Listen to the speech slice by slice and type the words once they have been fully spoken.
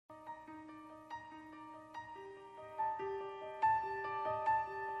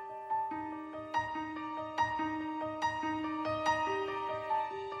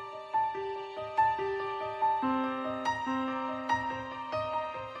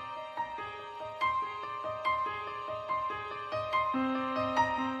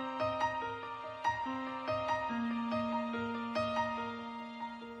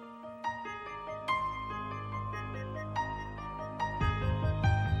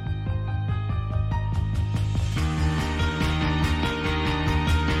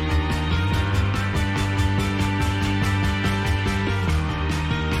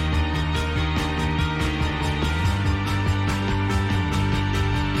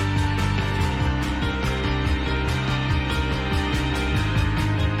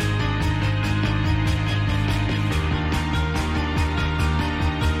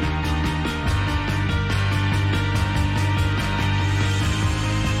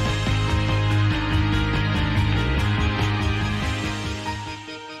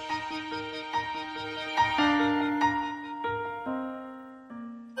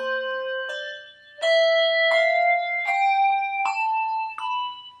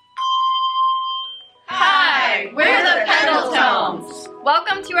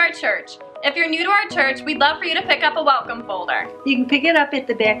to our church. If you're new to our church, we'd love for you to pick up a welcome folder. You can pick it up at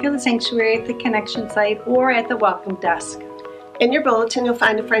the back of the sanctuary at the connection site or at the welcome desk. In your bulletin, you'll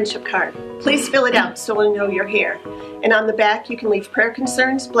find a friendship card. Please fill it out so we'll know you're here. And on the back, you can leave prayer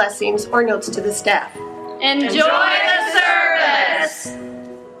concerns, blessings, or notes to the staff. Enjoy the service!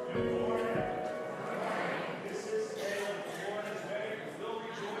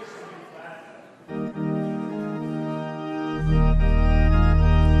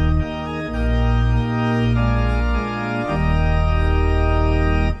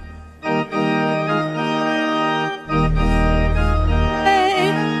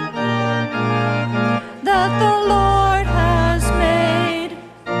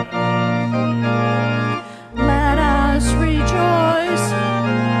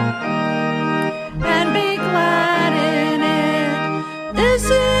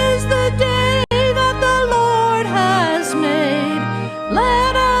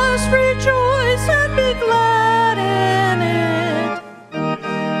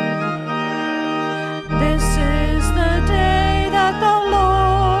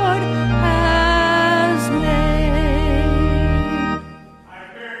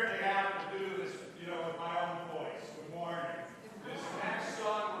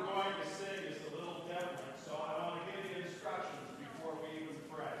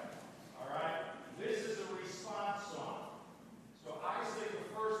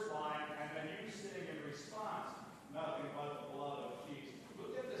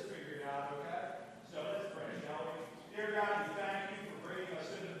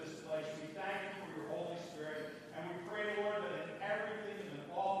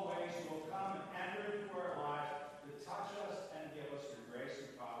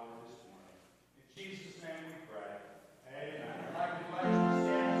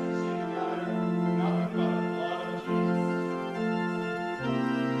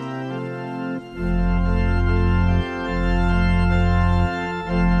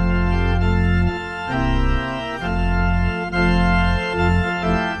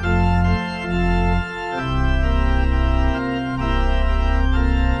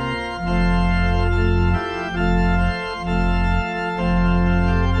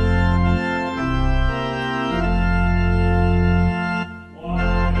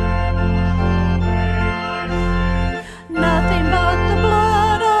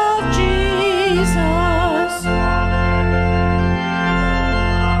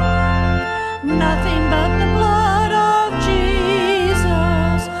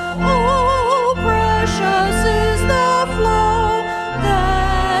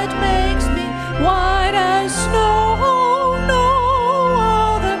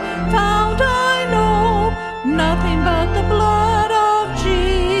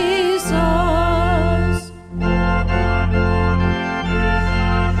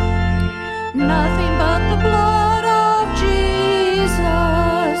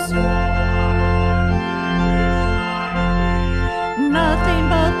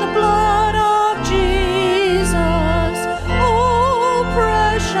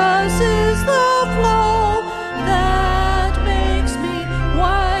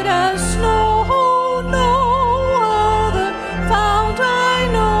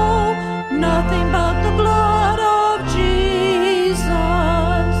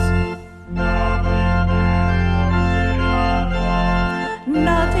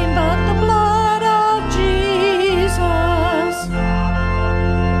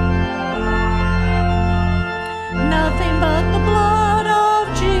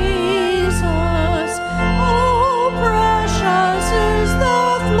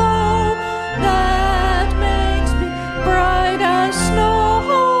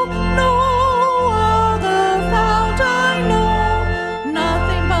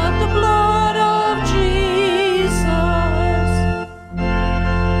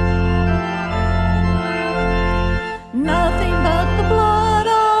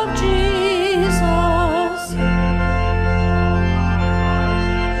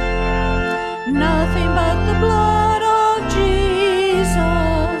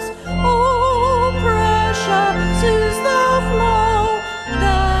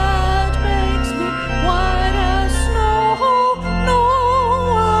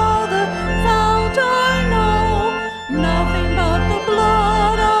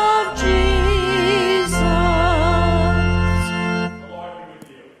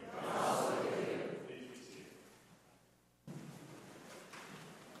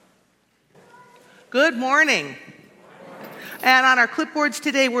 Good morning. And on our clipboards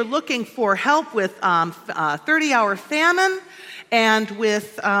today, we're looking for help with 30-hour famine and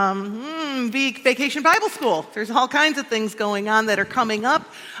with Vacation Bible School. There's all kinds of things going on that are coming up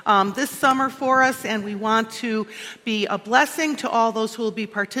this summer for us, and we want to be a blessing to all those who will be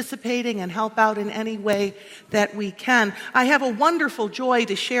participating and help out in any way that we can. I have a wonderful joy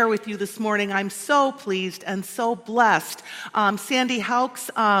to share with you this morning. I'm so pleased and so blessed. Sandy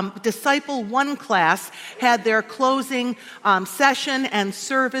Houck's Disciple 1 class had their closing session and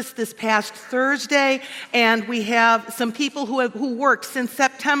service this past Thursday, and we have some people who worked since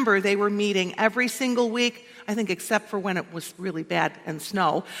September. They were meeting every single week, I think except for when it was really bad and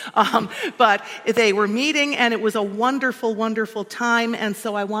snow. But they were meeting, and it was a wonderful, wonderful time. And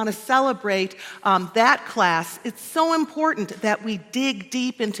so I want to celebrate that class. It's so important that we dig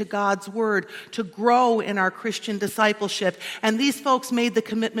deep into God's Word to grow in our Christian discipleship. And these folks made the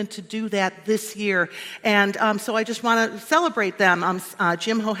commitment to do that this year. And so I just want to celebrate them.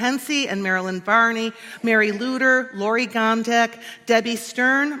 Jim Hohense and Marilyn Varney, Mary Luder, Lori Gondek, Debbie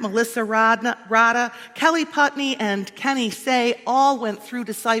Stern, Melissa Rada, Kelly Putney, and Kenny Say all went through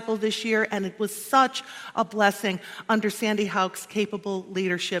Disciple this year, and it was such a blessing under Sandy Houck's capable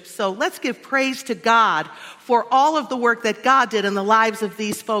leadership. So let's give praise to God for all of the work that God did in the lives of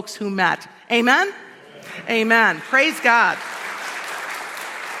these folks who met. Amen? Amen. Praise God.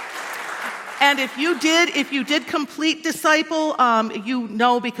 And if you did complete Disciple, you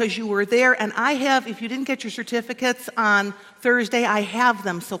know because you were there. And I have, if you didn't get your certificates on Thursday, I have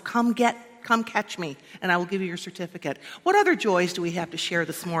them. So come catch me, and I will give you your certificate. What other joys do we have to share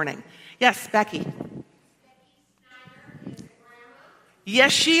this morning? Yes, Becky.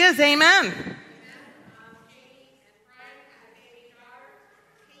 Yes, she is. Amen.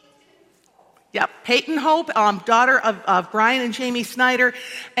 Yep, Peyton Hope, daughter of Brian and Jamie Snyder,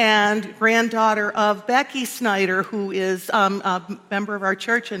 and granddaughter of Becky Snyder, who is a member of our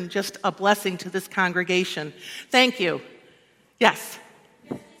church and just a blessing to this congregation. Thank you. Yes.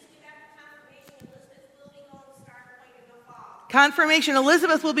 Confirmation,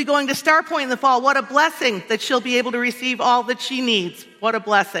 Elizabeth will be going to Star Point in the fall. What a blessing that she'll be able to receive all that she needs. What a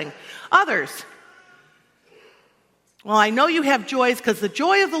blessing. Others. Well, I know you have joys because the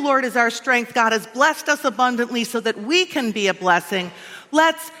joy of the Lord is our strength. God has blessed us abundantly so that we can be a blessing.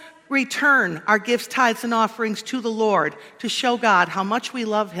 Let's return our gifts, tithes, and offerings to the Lord to show God how much we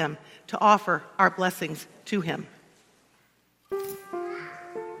love Him, to offer our blessings to Him.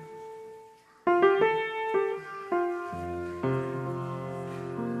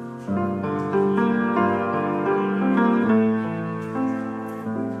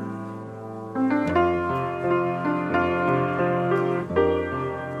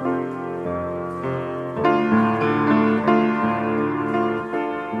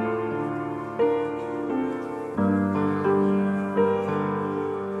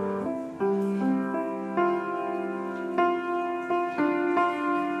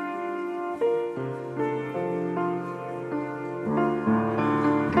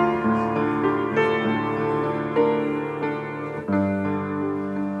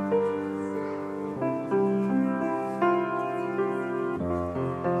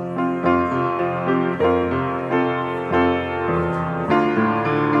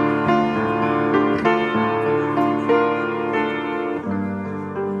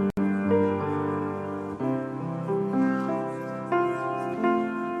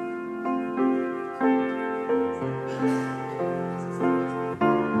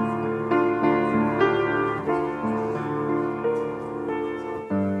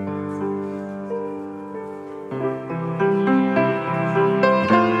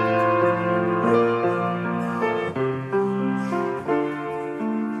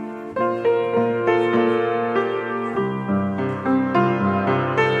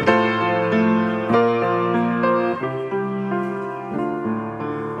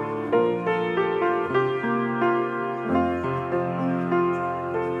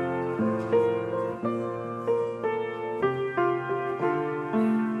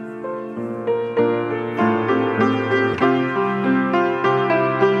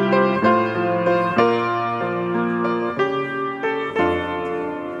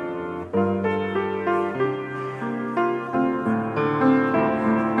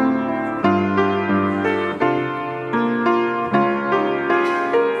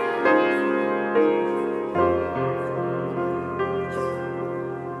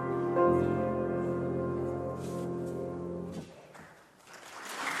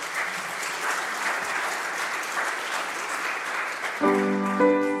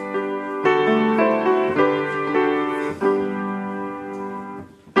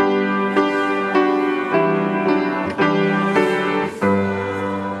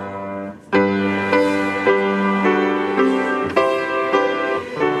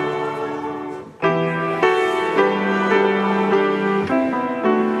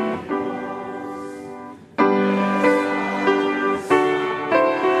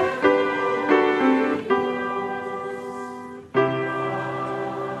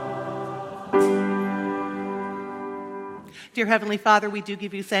 Dear Heavenly Father, we do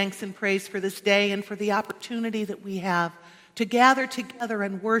give you thanks and praise for this day and for the opportunity that we have to gather together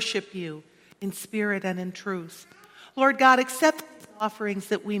and worship you in spirit and in truth. Lord God, accept the offerings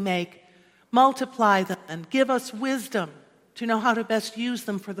that we make, multiply them, and give us wisdom to know how to best use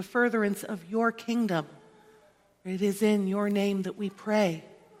them for the furtherance of your kingdom. It is in your name that we pray.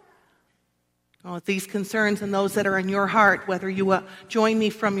 With these concerns and those that are in your heart, whether you join me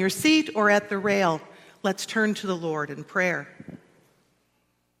from your seat or at the rail, let's turn to the Lord in prayer.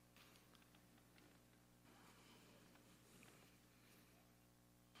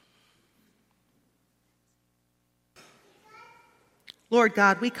 Lord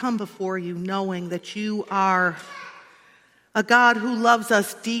God, we come before you knowing that you are a God who loves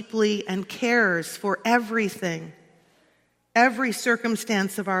us deeply and cares for everything, every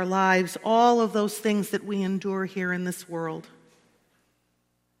circumstance of our lives, all of those things that we endure here in this world.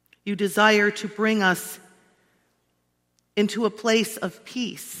 You desire to bring us into a place of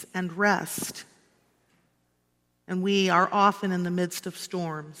peace and rest, and we are often in the midst of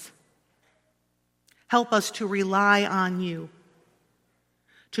storms. Help us to rely on you,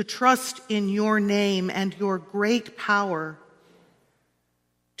 to trust in your name and your great power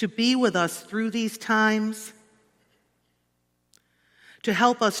to be with us through these times, to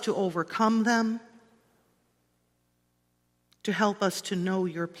help us to overcome them, to help us to know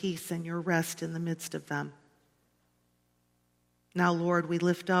your peace and your rest in the midst of them. Now, Lord, we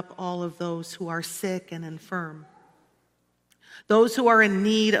lift up all of those who are sick and infirm, those who are in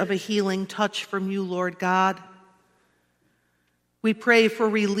need of a healing touch from you, Lord God. We pray for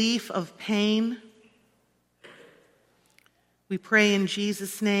relief of pain. We pray in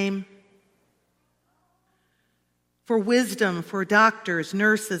Jesus' name for wisdom for doctors,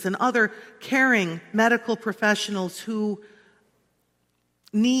 nurses, and other caring medical professionals who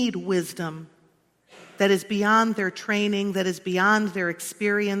need wisdom that is beyond their training, that is beyond their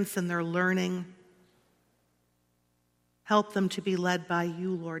experience and their learning. Help them to be led by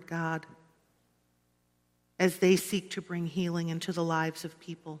you, Lord God, as they seek to bring healing into the lives of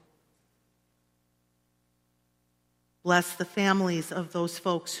people. Bless the families of those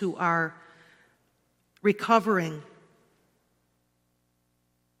folks who are recovering.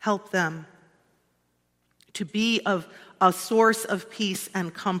 Help them to be of a source of peace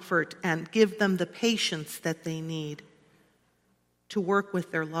and comfort, and give them the patience that they need to work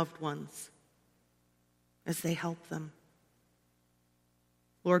with their loved ones as they help them.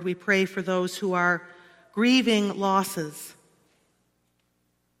 Lord, we pray for those who are grieving losses.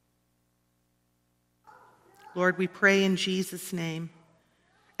 Lord, we pray in Jesus' name.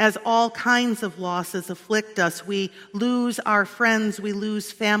 As all kinds of losses afflict us, we lose our friends, we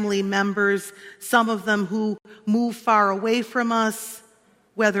lose family members, some of them who move far away from us,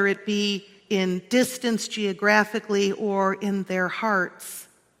 whether it be in distance geographically or in their hearts.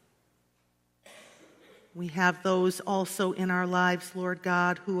 We have those also in our lives, Lord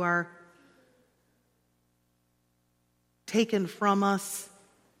God, who are taken from us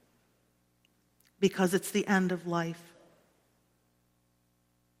because it's the end of life.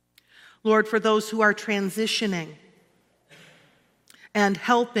 Lord, for those who are transitioning and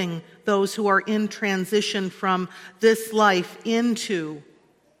helping those who are in transition from this life into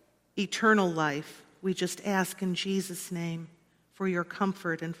eternal life, we just ask in Jesus' name for your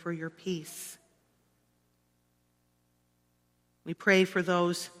comfort and for your peace. We pray for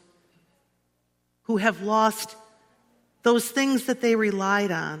those who have lost those things that they relied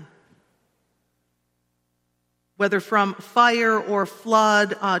on, whether from fire or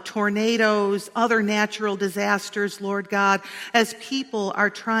flood, tornadoes, other natural disasters, Lord God. As people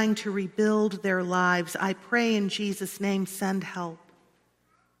are trying to rebuild their lives, I pray in Jesus' name, send help.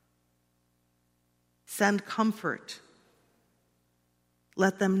 Send comfort.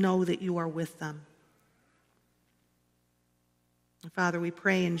 Let them know that you are with them. Father, we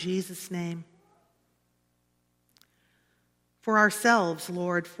pray in Jesus' name for ourselves,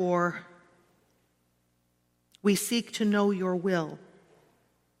 Lord, for we seek to know your will.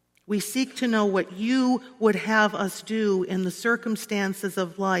 We seek to know what you would have us do in the circumstances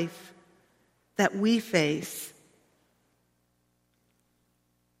of life that we face,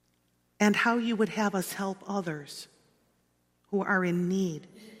 and how you would have us help others who are in need.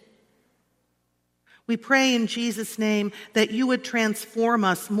 We pray in Jesus' name that you would transform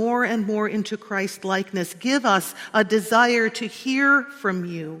us more and more into Christ-likeness. Give us a desire to hear from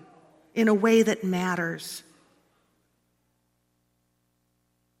you in a way that matters.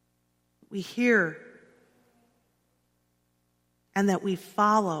 We hear and that we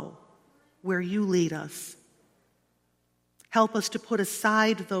follow where you lead us. Help us to put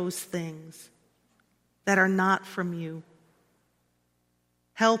aside those things that are not from you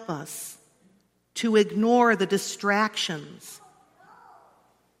Help us to ignore the distractions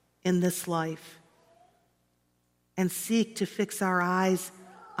in this life and seek to fix our eyes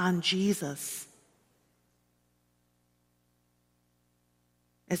on Jesus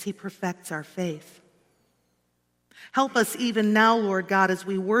as he perfects our faith. Help us even now, Lord God, as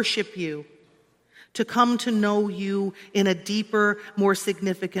we worship you, to come to know you in a deeper, more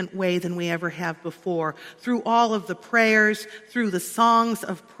significant way than we ever have before. Through all of the prayers, through the songs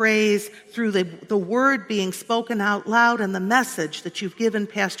of praise, through the word being spoken out loud and the message that you've given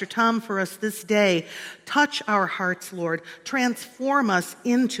Pastor Tom for us this day. Touch our hearts, Lord. Transform us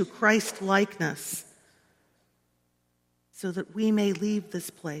into Christ-likeness so that we may leave this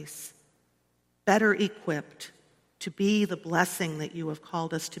place better equipped to be the blessing that you have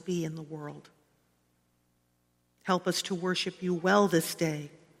called us to be in the world. Help us to worship you well this day.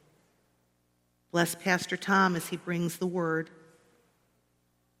 Bless Pastor Tom as he brings the word.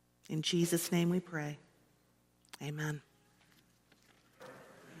 In Jesus' name we pray. Amen.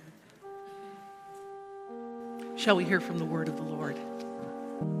 Shall we hear from the word of the Lord?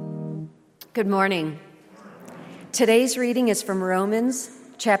 Good morning. Today's reading is from Romans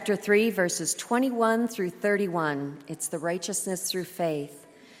chapter 3, verses 21 through 31. It's the righteousness through faith.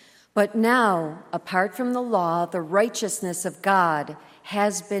 But now, apart from the law, the righteousness of God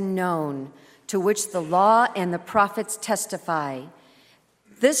has been known, to which the law and the prophets testify.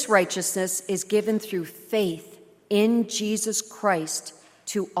 This righteousness is given through faith in Jesus Christ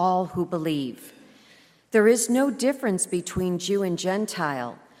to all who believe. There is no difference between Jew and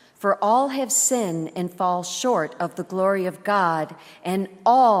Gentile, for all have sinned and fall short of the glory of God, and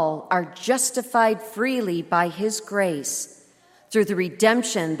all are justified freely by his grace, through the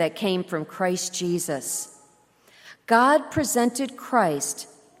redemption that came from Christ Jesus. God presented Christ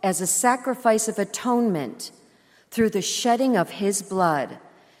as a sacrifice of atonement through the shedding of his blood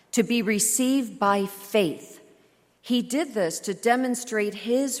to be received by faith. He did this to demonstrate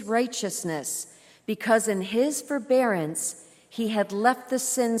his righteousness, because in his forbearance he had left the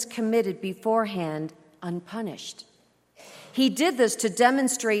sins committed beforehand unpunished. He did this to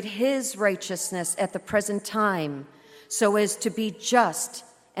demonstrate his righteousness at the present time, so as to be just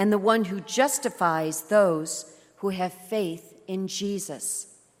and the one who justifies those who have faith in Jesus.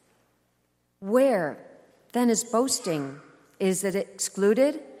 Where, then, is boasting? Is it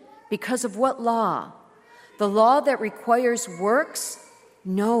excluded? Because of what law? The law that requires works?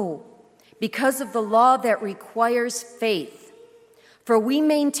 No, because of the law that requires faith. For we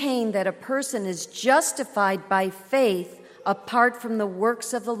maintain that a person is justified by faith apart from the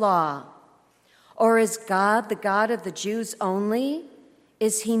works of the law. Or is God the God of the Jews only?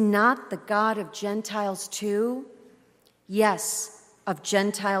 Is he not the God of Gentiles too? Yes, of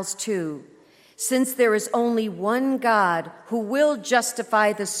Gentiles too, since there is only one God who will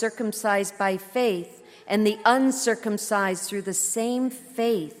justify the circumcised by faith and the uncircumcised through the same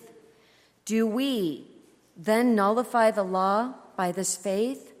faith. Do we then nullify the law by this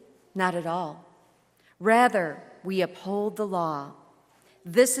faith? Not at all. Rather, we uphold the law.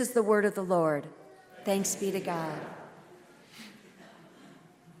 This is the word of the Lord. Thanks be to God.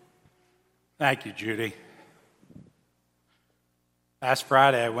 Thank you, Judy. Last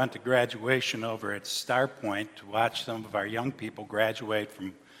Friday, I went to graduation over at Star Point to watch some of our young people graduate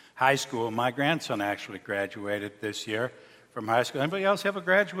from high school. My grandson actually graduated this year from high school. Anybody else have a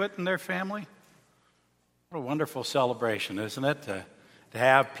graduate in their family? What a wonderful celebration, isn't it? To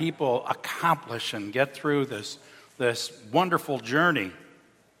have people accomplish and get through this wonderful journey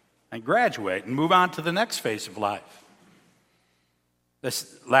and graduate and move on to the next phase of life.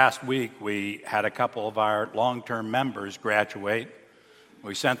 This last week, we had a couple of our long-term members graduate.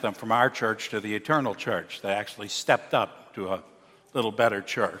 We sent them from our church to the Eternal Church. They actually stepped up to a little better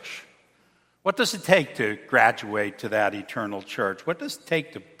church. What does it take to graduate to that eternal church? What does it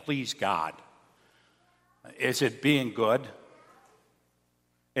take to please God? Is it being good?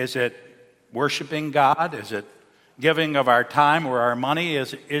 Is it worshiping God? Is it giving of our time or our money?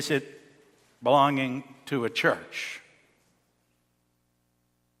 Is it belonging to a church?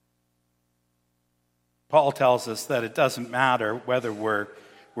 Paul tells us that it doesn't matter whether we're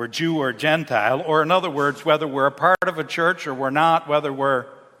Jew or Gentile, or in other words, whether we're a part of a church or we're not, whether we're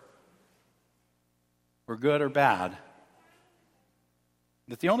good or bad.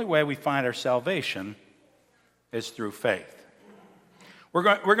 That the only way we find our salvation is through faith. We're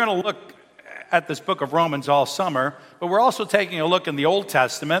going to look at this book of Romans all summer, but we're also taking a look in the Old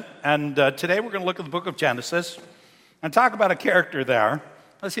Testament, and today we're going to look at the book of Genesis and talk about a character there.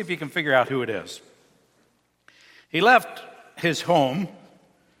 Let's see if you can figure out who it is. He left his home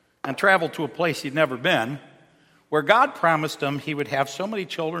and traveled to a place he'd never been, where God promised him he would have so many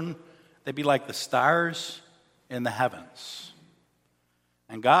children, they'd be like the stars in the heavens.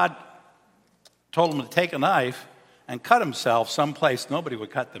 And God told him to take a knife and cut himself someplace nobody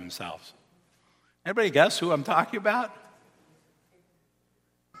would cut themselves. Anybody guess who I'm talking about?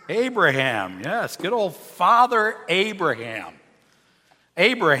 Abraham, yes, good old Father Abraham.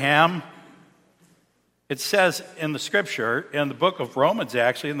 Abraham, it says in the scripture, in the book of Romans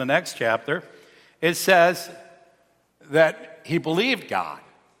actually, in the next chapter, it says that he believed God,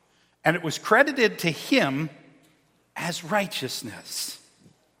 and it was credited to him as righteousness.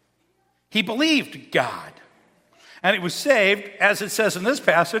 He believed God, and he was saved, as it says in this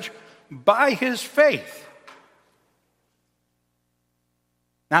passage, by his faith.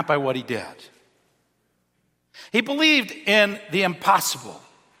 Not by what he did. He believed in the impossible.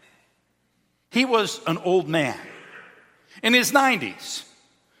 He was an old man in his 90s,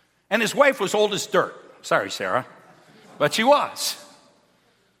 and his wife was old as dirt. Sorry, Sarah, but she was.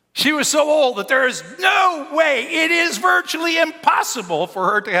 She was so old that there is no way, it is virtually impossible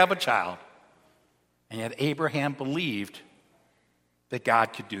for her to have a child. And yet Abraham believed that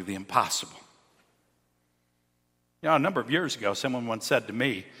God could do the impossible. You know, a number of years ago, someone once said to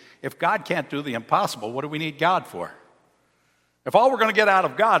me, if God can't do the impossible, what do we need God for? If all we're going to get out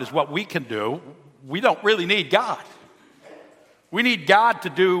of God is what we can do, we don't really need God. We need God to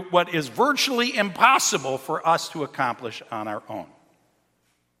do what is virtually impossible for us to accomplish on our own.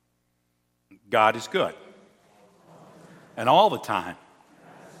 God is good. And all the time.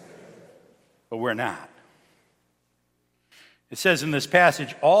 But we're not. It says in this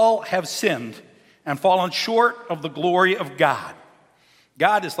passage, all have sinned and fallen short of the glory of God.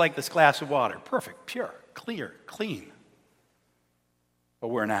 God is like this glass of water, perfect, pure, clear, clean. But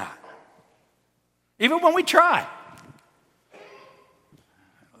we're not. Even when we try.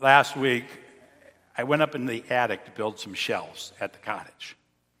 Last week, I went up in the attic to build some shelves at the cottage.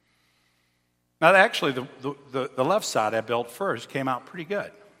 Now, actually, the left side I built first came out pretty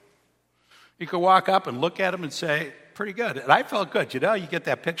good. You could walk up and look at them and say, pretty good. And I felt good. You know, you get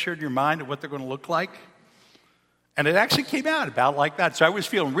that picture in your mind of what they're going to look like. And it actually came out about like that. So I was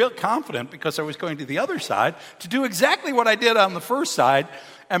feeling real confident because I was going to the other side to do exactly what I did on the first side.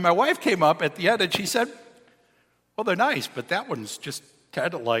 And my wife came up at the end and she said, well, they're nice, but that one's just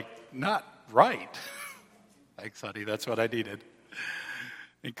kind of like not right. Thanks, honey. That's what I needed.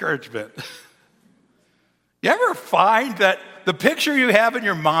 Encouragement. You ever find that the picture you have in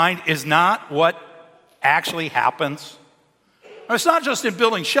your mind is not what actually happens? It's not just in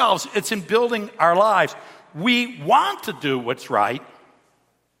building shelves, it's in building our lives. We want to do what's right,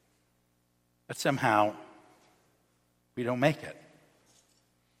 but somehow we don't make it.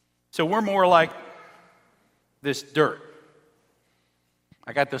 So we're more like this dirt.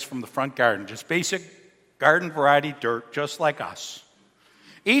 I got this from the front garden, just basic garden variety dirt, just like us.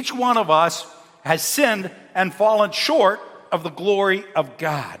 Each one of us has sinned and fallen short of the glory of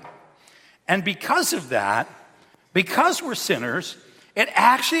God. And because of that, because we're sinners, it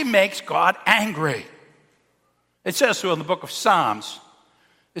actually makes God angry. It says so in the book of Psalms.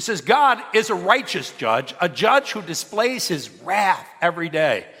 It says, God is a righteous judge, a judge who displays his wrath every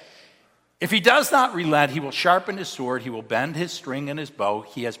day. If he does not relent, he will sharpen his sword, he will bend his string and his bow.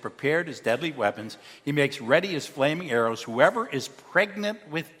 He has prepared his deadly weapons. He makes ready his flaming arrows. Whoever is pregnant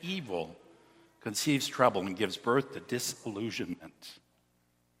with evil conceives trouble and gives birth to disillusionment.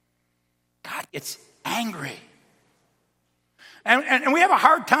 God gets angry. And we have a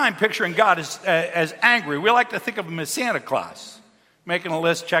hard time picturing God as angry. We like to think of him as Santa Claus, making a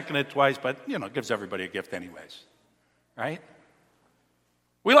list, checking it twice, but, gives everybody a gift anyways, right?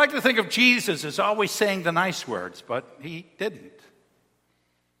 We like to think of Jesus as always saying the nice words, but he didn't.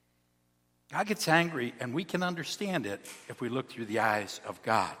 God gets angry, and we can understand it if we look through the eyes of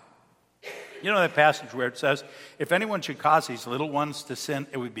God. You know that passage where it says, if anyone should cause these little ones to sin,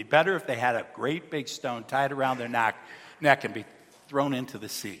 it would be better if they had a great big stone tied around their neck and be thrown into the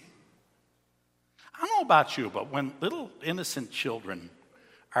sea. I don't know about you, but when little innocent children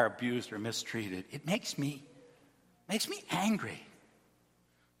are abused or mistreated, it makes me angry.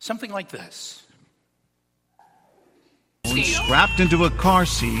 Something like this. Strapped into a car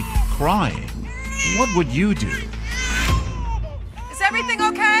seat, crying. What would you do? Is everything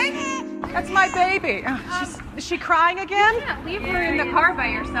okay? That's my baby. Is she crying again? You can't leave her in the car by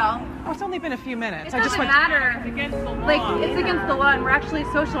yourself. Oh, it's only been a few minutes. It doesn't matter. It's against the law. It's against the law, and we're actually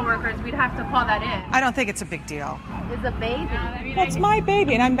social workers. We'd have to call that in. I don't think it's a big deal. It's a baby. Well, it's my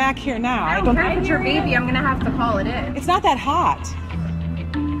baby, and I'm back here now. I don't care if it's your baby. I'm going to have to call it in. It's not that hot.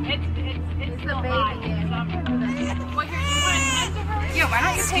 It's the baby. Yeah, why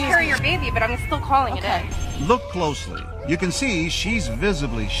don't you take care of your baby, but I'm still calling it in. Look closely. You can see she's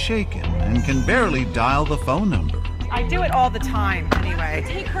visibly shaken and can barely dial the phone number. I do it all the time anyway.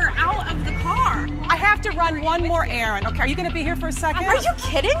 Take her out of the car. I have to run one more errand. Okay, are you going to be here for a second? Are you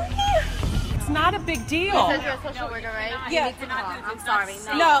kidding me? It's not a big deal. It says you're a social worker, right? Yeah. You need to call. I'm sorry.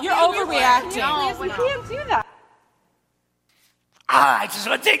 No, you're overreacting. No, we can't do that. I just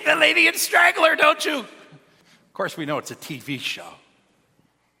want to take the lady and strangle her, don't you? Of course, we know it's a TV show.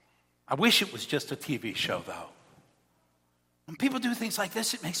 I wish it was just a TV show, though. When people do things like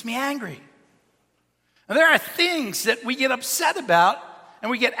this, it makes me angry. And there are things that we get upset about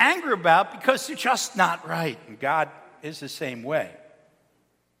and we get angry about because they're just not right. And God is the same way.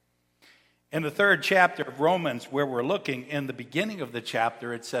 In the 3rd chapter of Romans, where we're looking, in the beginning of the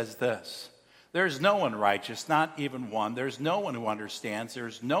chapter, it says this: there's no one righteous, not even one. There's no one who understands.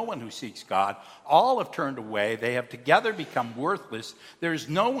 There's no one who seeks God. All have turned away. They have together become worthless. There's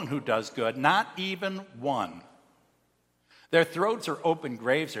no one who does good, not even one. Their throats are open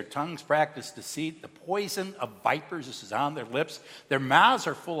graves. Their tongues practice deceit. The poison of vipers is on their lips. Their mouths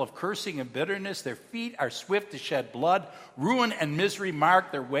are full of cursing and bitterness. Their feet are swift to shed blood. Ruin and misery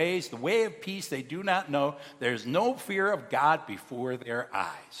mark their ways. The way of peace they do not know. There's no fear of God before their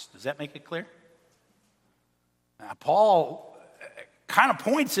eyes. Does that make it clear? Now, Paul kind of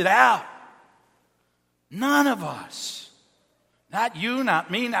points it out. None of us, not you,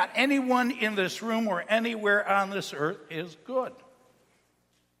 not me, not anyone in this room or anywhere on this earth is good.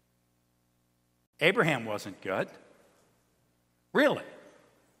 Abraham wasn't good. Really.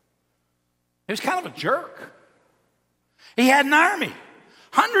 He was kind of a jerk. He had an army,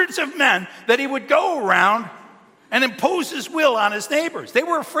 hundreds of men that he would go around and impose his will on his neighbors. They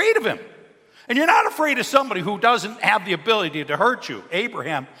were afraid of him. And you're not afraid of somebody who doesn't have the ability to hurt you.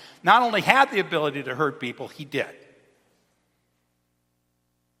 Abraham not only had the ability to hurt people, he did.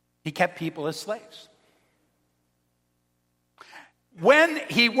 He kept people as slaves. When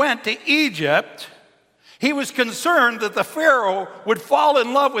he went to Egypt, he was concerned that the Pharaoh would fall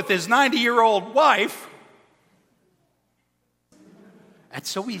in love with his 90-year-old wife. And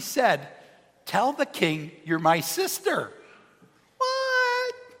so he said, "Tell the king you're my sister."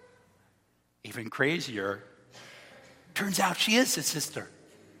 What? Even crazier, turns out she is his sister.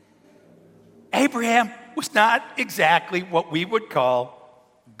 Abraham was not exactly what we would call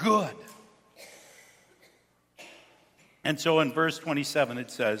good. And so in verse 27 it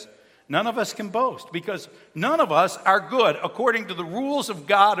says, none of us can boast because none of us are good according to the rules of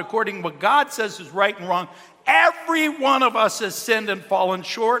God, according to what God says is right and wrong. Every one of us has sinned and fallen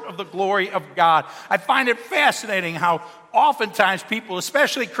short of the glory of God. I find it fascinating how oftentimes people,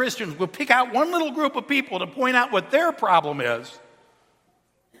 especially Christians, will pick out one little group of people to point out what their problem is,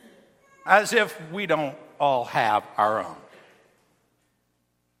 as if we don't all have our own.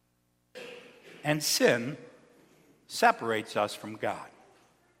 And sin separates us from God.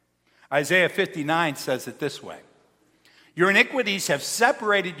 Isaiah 59 says it this way: your iniquities have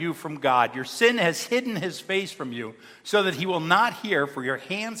separated you from God. Your sin has hidden his face from you so that he will not hear, for your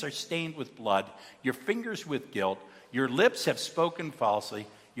hands are stained with blood, your fingers with guilt. Your lips have spoken falsely.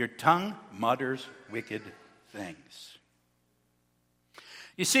 Your tongue mutters wicked things.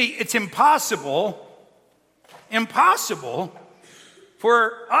 You see, it's impossible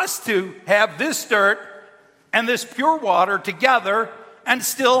for us to have this dirt and this pure water together and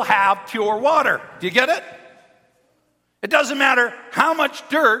still have pure water. Do you get it? It doesn't matter how much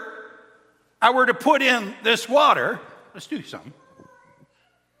dirt I were to put in this water. Let's do something.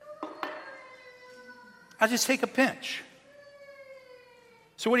 I'll just take a pinch.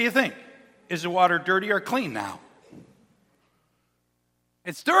 So what do you think? Is the water dirty or clean now?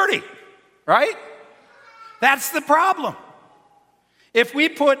 It's dirty, right? That's the problem. If we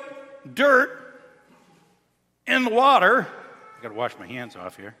put dirt in the water, I've got to wash my hands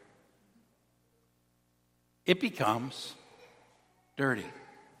off here, it becomes dirty.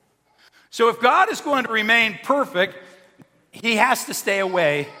 So if God is going to remain perfect, he has to stay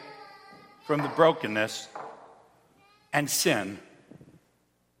away from the brokenness and sin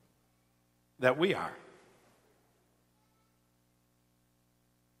that we are.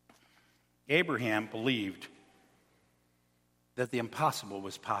 Abraham believed that the impossible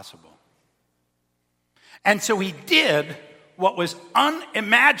was possible. And so he did what was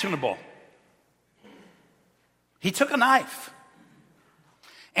unimaginable. He took a knife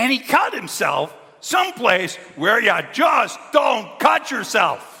and he cut himself someplace where you just don't cut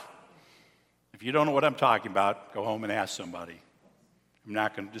yourself. If you don't know what I'm talking about, go home and ask somebody. I'm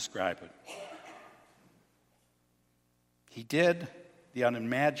not going to describe it. He did the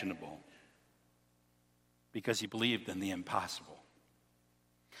unimaginable because he believed in the impossible.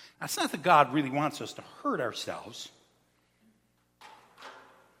 It's not that God really wants us to hurt ourselves,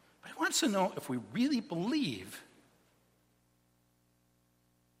 but he wants to know if we really believe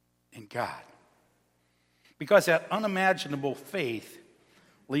in God. Because that unimaginable faith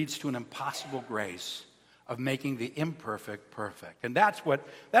leads to an impossible grace of making the imperfect perfect. And that's what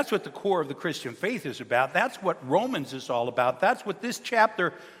the core of the Christian faith is about. That's what Romans is all about. That's what this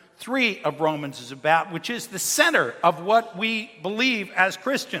chapter 3 of Romans is about, which is the center of what we believe as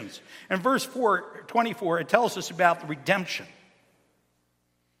Christians. In verse 24, it tells us about the redemption.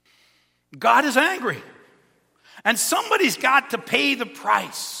 God is angry, and somebody's got to pay the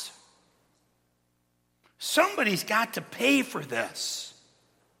price. Somebody's got to pay for this.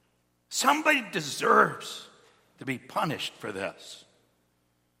 Somebody deserves to be punished for this.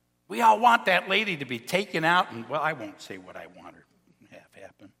 We all want that lady to be taken out, and, well, I won't say what I want her to have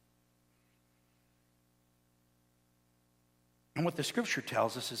happen. And what the scripture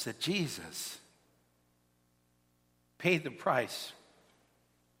tells us is that Jesus paid the price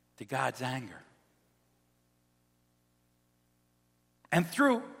to God's anger. And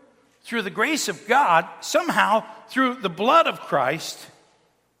through the grace of God, somehow, through the blood of Christ,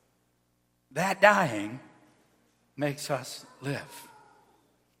 that dying makes us live.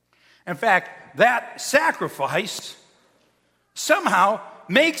 In fact, that sacrifice somehow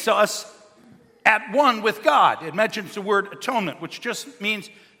makes us at one with God. It mentions the word atonement, which just means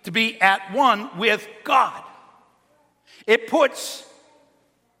to be at one with God. It puts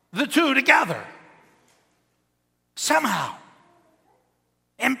the two together. Somehow.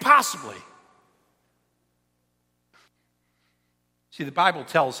 Impossibly. See, the Bible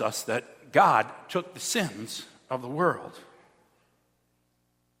tells us that God took the sins of the world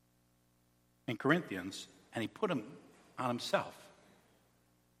in Corinthians and he put them on himself,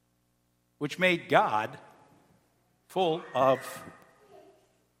 which made God full of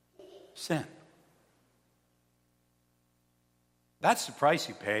sin. That's the price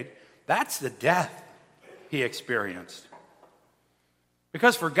he paid. That's the death he experienced.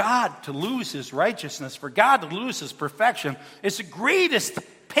 Because for God to lose his righteousness, for God to lose his perfection, is the greatest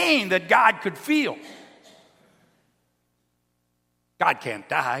pain that God could feel. God can't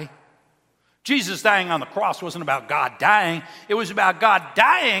die. Jesus dying on the cross wasn't about God dying. It was about God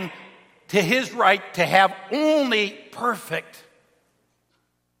dying to his right to have only perfect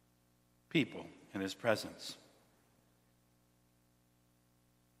people in his presence.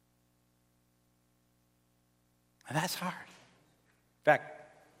 And that's hard. In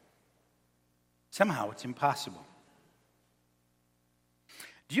fact, somehow it's impossible.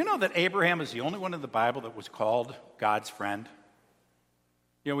 Do you know that Abraham is the only one in the Bible that was called God's friend?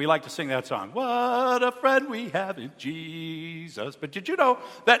 You know, we like to sing that song, "What a friend we have in Jesus." But did you know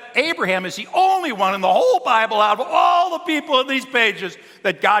that Abraham is the only one in the whole Bible out of all the people in these pages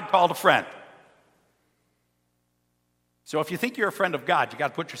that God called a friend? So if you think you're a friend of God, you got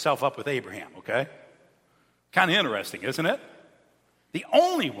to put yourself up with Abraham, okay? Kind of interesting, isn't it? The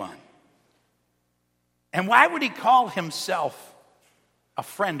only one. And why would he call himself a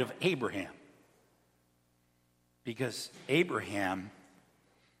friend of Abraham? Because Abraham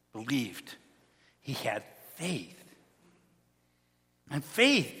believed. He had faith. And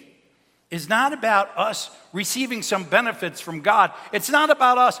faith is not about us receiving some benefits from God. It's not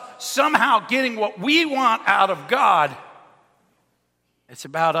about us somehow getting what we want out of God. It's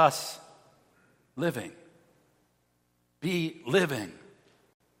about us living. Be living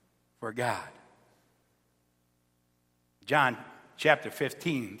for God. John chapter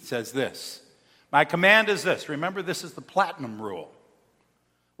 15 says this. My command is this. Remember, this is the platinum rule.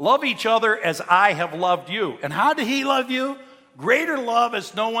 Love each other as I have loved you. And how did he love you? Greater love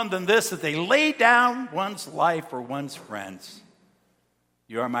is no one than this, that they lay down one's life for one's friends.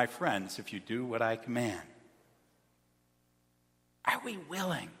 You are my friends if you do what I command. Are we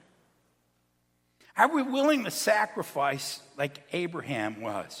willing? Are we willing to sacrifice like Abraham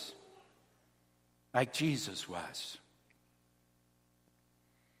was? Like Jesus was?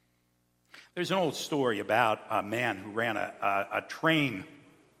 There's an old story about a man who ran a train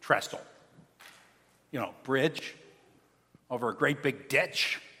trestle, bridge over a great big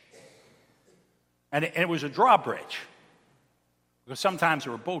ditch. And it was a drawbridge because sometimes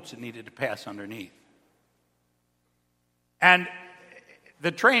there were boats that needed to pass underneath. And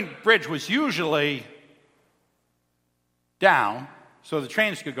the train bridge was usually down so the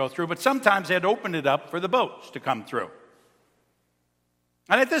trains could go through, but sometimes they had opened it up for the boats to come through.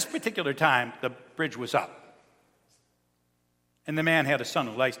 And at this particular time, the bridge was up. And the man had a son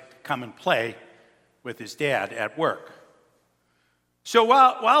who liked to come and play with his dad at work. So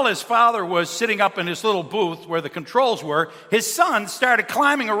while his father was sitting up in his little booth where the controls were, his son started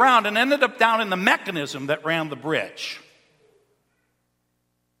climbing around and ended up down in the mechanism that ran the bridge.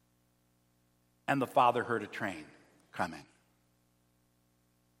 And the father heard a train coming.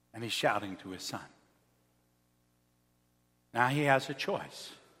 And he's shouting to his son. Now he has a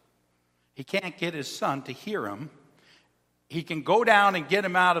choice. He can't get his son to hear him. He can go down and get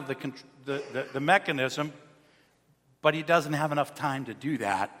him out of the mechanism, but he doesn't have enough time to do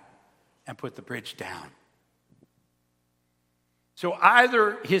that and put the bridge down. So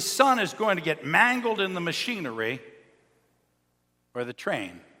either his son is going to get mangled in the machinery, or the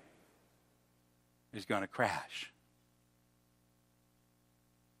train is going to crash.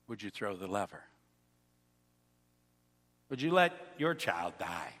 Would you throw the lever? Would you let your child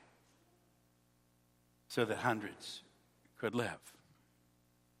die so that hundreds could live?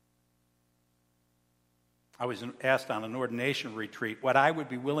 I was asked on an ordination retreat what I would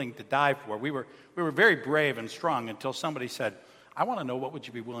be willing to die for. We were very brave and strong until somebody said, I want to know, what would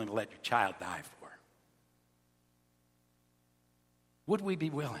you be willing to let your child die for? Would we be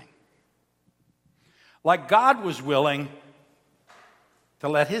willing? Like God was willing to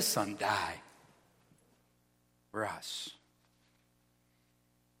let his son die for us.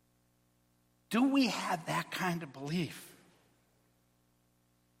 Do we have that kind of belief?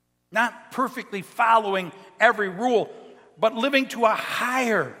 Not perfectly following every rule, but living to a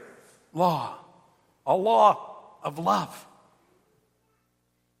higher law, a law of love.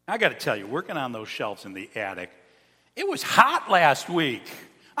 I got to tell you, working on those shelves in the attic, it was hot last week.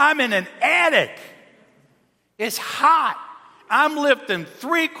 I'm in an attic. It's hot. I'm lifting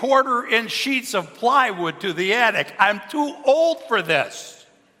 3/4-inch sheets of plywood to the attic. I'm too old for this.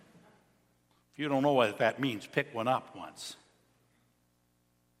 If you don't know what that means, pick one up once.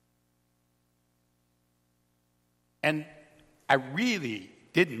 And I really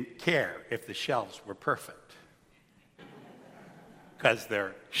didn't care if the shelves were perfect, because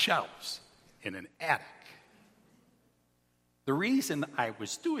they're shelves in an attic. The reason I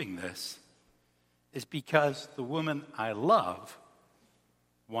was doing this is because the woman I love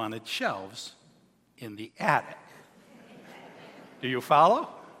wanted shelves in the attic. Do you follow?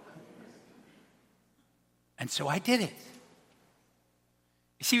 And so I did it.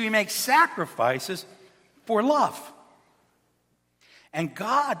 You see, we make sacrifices for love. And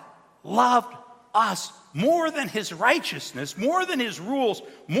God loved us more than his righteousness, more than his rules,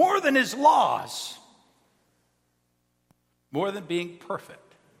 more than his laws, more than being perfect.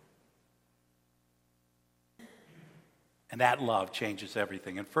 And that love changes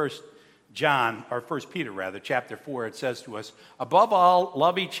everything. In 1 Peter, chapter 4, it says to us, above all,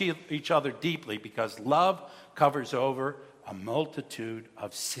 love each other deeply, because love covers over a multitude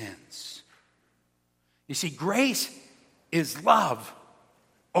of sins. You see, grace is love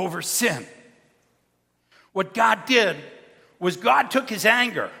over sin. What God did was God took his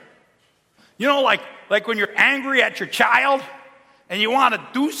anger. You know, like when you're angry at your child and you want to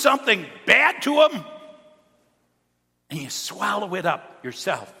do something bad to him, and you swallow it up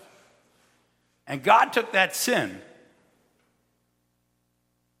yourself. And God took that sin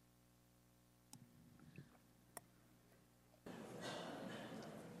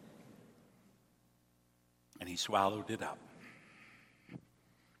and he swallowed it up.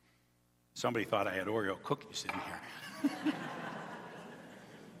 Somebody thought I had Oreo cookies in here.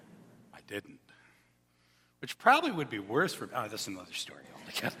 I didn't. Which probably would be worse for... Oh, that's another story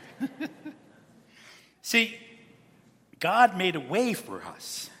altogether. See, God made a way for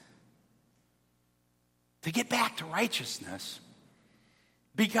us to get back to righteousness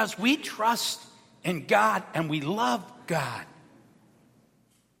because we trust in God and we love God.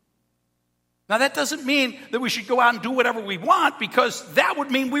 Now, that doesn't mean that we should go out and do whatever we want, because that would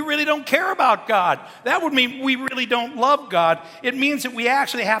mean we really don't care about God. That would mean we really don't love God. It means that we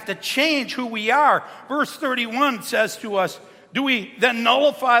actually have to change who we are. Verse 31 says to us, do we then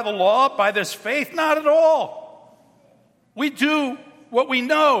nullify the law by this faith? Not at all. We do what we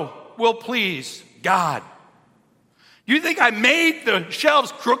know will please God. You think I made the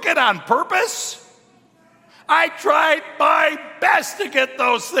shelves crooked on purpose? I tried my best to get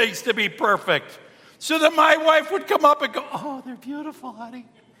those things to be perfect so that my wife would come up and go, oh, they're beautiful, honey.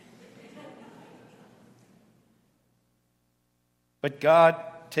 But God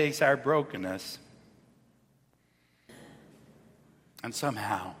takes our brokenness and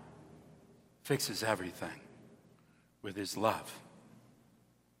somehow fixes everything with his love.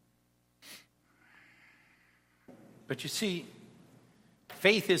 But you see,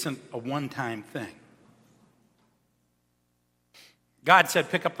 faith isn't a one-time thing. God said,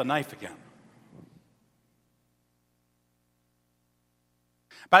 pick up the knife again.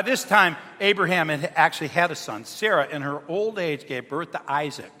 By this time, Abraham had actually had a son. Sarah, in her old age, gave birth to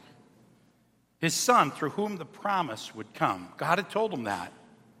Isaac, his son through whom the promise would come. God had told him that.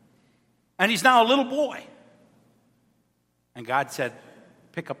 And he's now a little boy. And God said,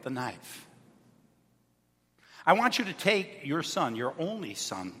 pick up the knife. I want you to take your son, your only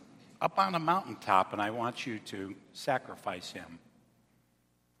son, up on a mountaintop, and I want you to sacrifice him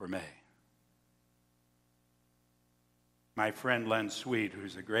for me. My friend Len Sweet,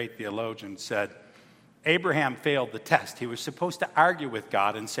 who's a great theologian, said, Abraham failed the test. He was supposed to argue with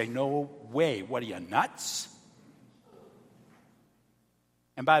God and say, no way, what are you, nuts?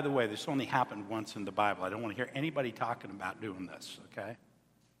 And by the way, this only happened once in the Bible. I don't want to hear anybody talking about doing this, okay?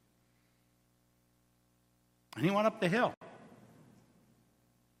 And he went up the hill.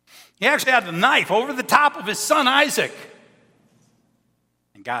 He actually had the knife over the top of his son Isaac.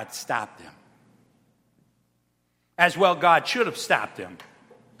 And God stopped him. As well, God should have stopped him.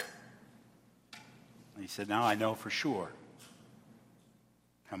 And he said, now I know for sure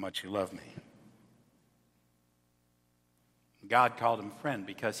how much you love me. God called him friend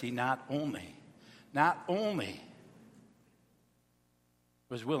because he not only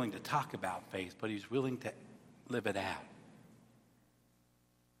was willing to talk about faith, but he's willing to live it out.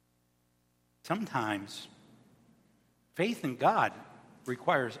 Sometimes faith in God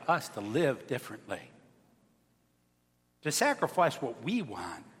requires us to live differently, to sacrifice what we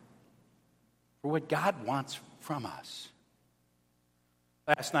want for what God wants from us.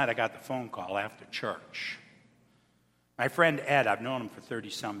 Last night I got the phone call after church. My friend Ed, I've known him for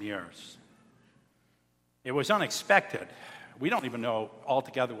 30-some years. It was unexpected. We don't even know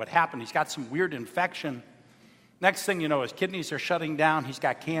altogether what happened. He's got some weird infection. Next thing you know, his kidneys are shutting down. He's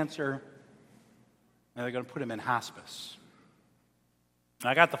got cancer. And they're going to put him in hospice. And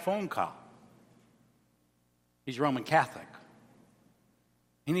I got the phone call. He's Roman Catholic.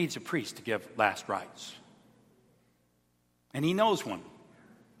 He needs a priest to give last rites. And he knows one.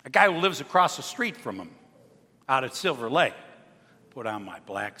 A guy who lives across the street from him, out at Silver Lake. Put on my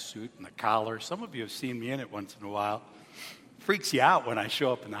black suit and the collar. Some of you have seen me in it once in a while. Freaks you out when I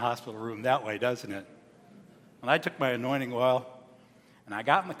show up in the hospital room that way, doesn't it? And I took my anointing oil, and I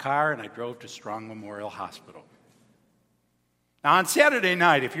got in the car, and I drove to Strong Memorial Hospital. Now, on Saturday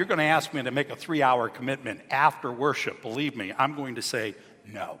night, if you're going to ask me to make a 3-hour commitment after worship, believe me, I'm going to say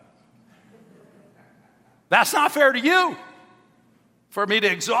no. That's not fair to you, for me to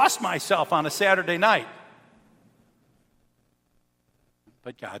exhaust myself on a Saturday night.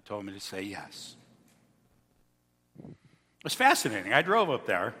 But God told me to say yes. It was fascinating. I drove up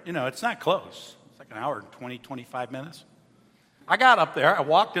there. You know, it's not close. It's like an hour and 20, 25 minutes. I got up there. I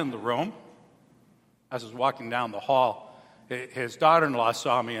walked in the room. As I was walking down the hall, his daughter-in-law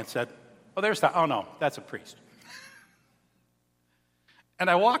saw me and said, oh, no, that's a priest. And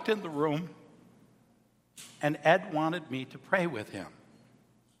I walked in the room, and Ed wanted me to pray with him.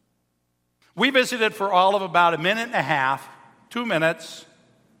 We visited for all of about a minute and a half, 2 minutes.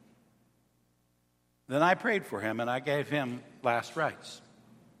 Then I prayed for him, and I gave him last rites.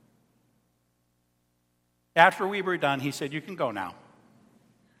 After we were done, he said, you can go now.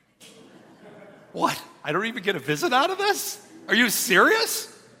 What? I don't even get a visit out of this? Are you serious?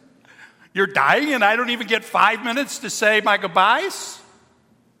 You're dying and I don't even get 5 minutes to say my goodbyes?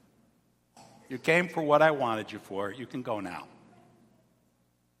 You came for what I wanted you for. You can go now.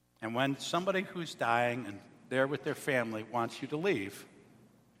 And when somebody who's dying and there with their family wants you to leave,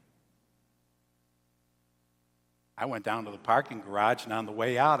 I went down to the parking garage, and on the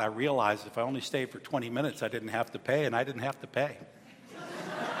way out, I realized if I only stayed for 20 minutes, I didn't have to pay, and I didn't have to pay.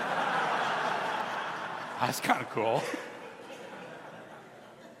 That's kind of cool.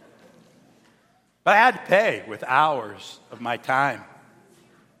 But I had to pay with hours of my time.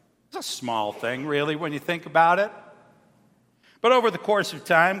 It's a small thing, really, when you think about it. But over the course of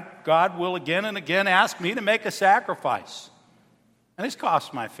time, God will again and again ask me to make a sacrifice. And it's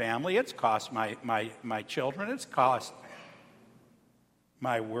cost my family, it's cost my children, it's cost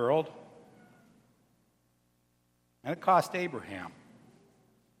my world. And it cost Abraham.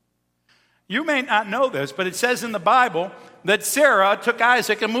 You may not know this, but it says in the Bible that Sarah took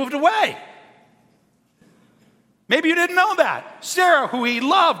Isaac and moved away. Maybe you didn't know that. Sarah, who he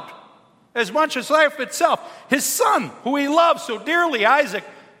loved as much as life itself, his son, who he loved so dearly, Isaac,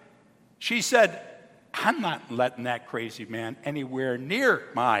 she said, I'm not letting that crazy man anywhere near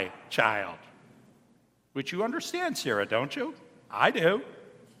my child. Which you understand, Sarah, don't you? I do.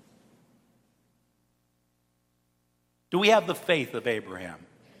 Do we have the faith of Abraham?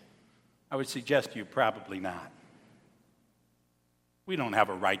 I would suggest to you probably not. We don't have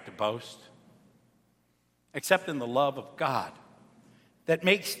a right to boast, except in the love of God that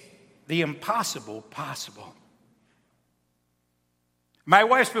makes the impossible possible. My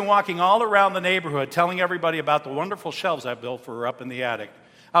wife's been walking all around the neighborhood telling everybody about the wonderful shelves I built for her up in the attic.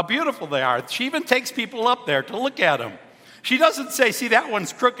 How beautiful they are. She even takes people up there to look at them. She doesn't say, see, that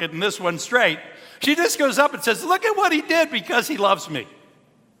one's crooked and this one's straight. She just goes up and says, look at what he did because he loves me.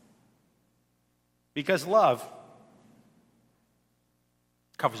 Because love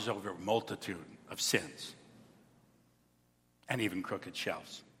covers over a multitude of sins and even crooked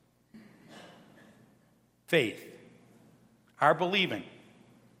shelves. Faith, our believing,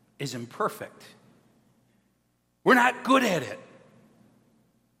 is imperfect. We're not good at it.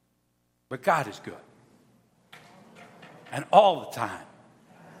 But God is good. And all the time.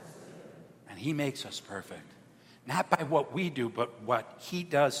 And he makes us perfect. Not by what we do, but what he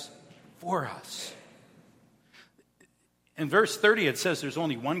does for us. In verse 30, it says there's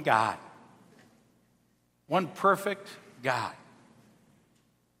only one God. One perfect God.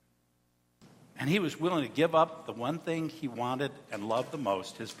 And he was willing to give up the one thing he wanted and loved the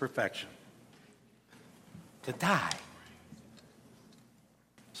most, his perfection, to die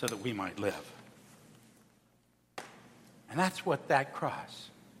so that we might live. And that's what that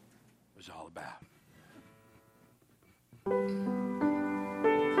cross was all about.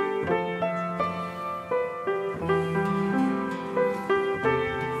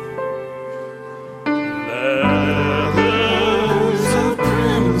 Letters of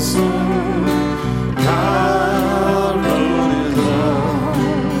crimson.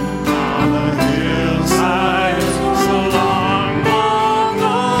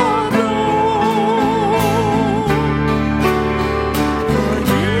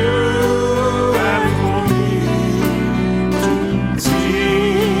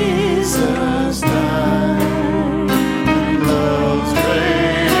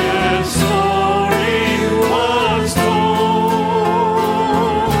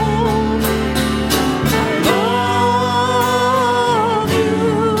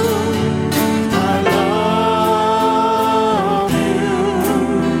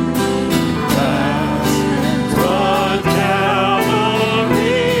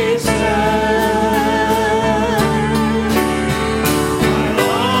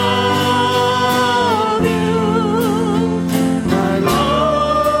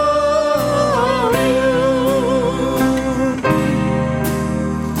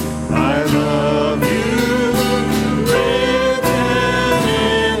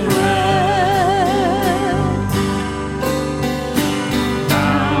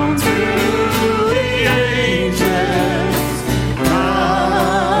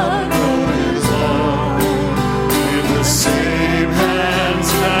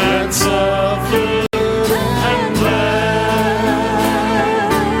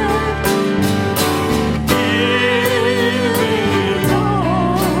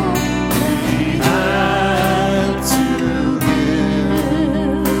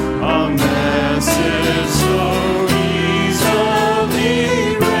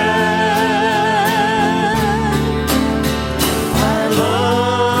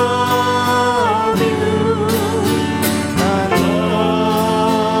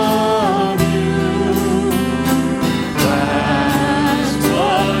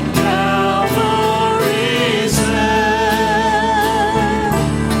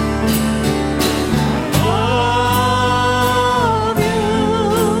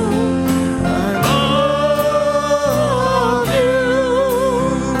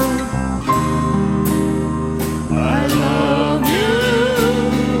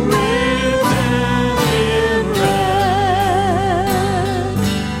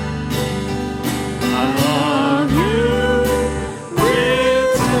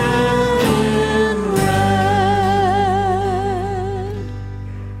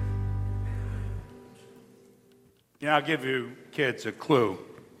 I'll give you kids a clue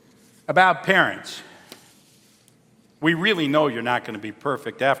about parents. We really know you're not going to be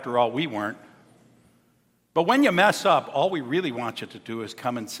perfect. After all, we weren't. But when you mess up, all we really want you to do is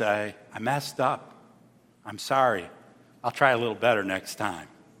come and say, I messed up. I'm sorry. I'll try a little better next time.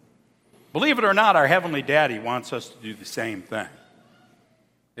 Believe it or not, our Heavenly Daddy wants us to do the same thing.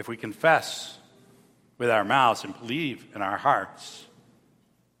 If we confess with our mouths and believe in our hearts,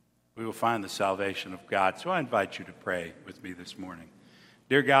 we will find the salvation of God. So I invite you to pray with me this morning.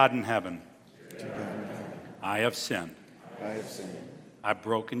 Dear God in heaven, I have sinned. I've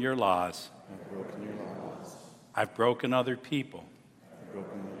broken your laws. I've broken other people.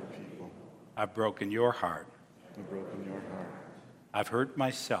 I've broken your heart. I've hurt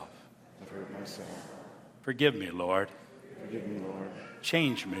myself. Forgive me, Lord.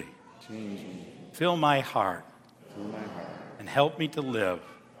 Change me. Fill my heart and help me to live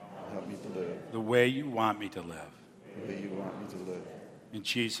Help me to live the way you want me to live. the way you want me to live. In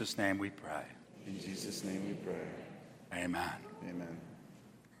Jesus' name we pray. In Jesus' name we pray. Amen. Amen.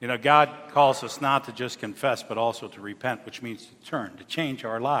 You know, God calls us not to just confess, but also to repent, which means to turn, to change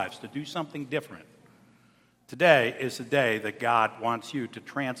our lives, to do something different. Today is the day that God wants you to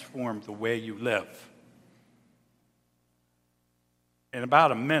transform the way you live. In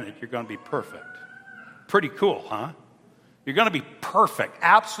about a minute, you're going to be perfect. Pretty cool, huh? You're going to be perfect.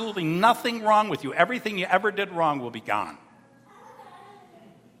 Absolutely nothing wrong with you. Everything you ever did wrong will be gone.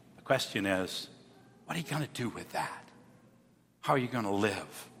 The question is, what are you going to do with that? How are you going to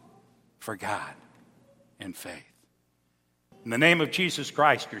live for God in faith? In the name of Jesus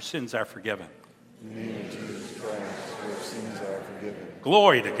Christ, your sins are forgiven. In the name of Jesus Christ, your sins are forgiven.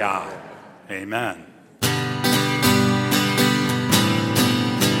 Glory to God. Amen.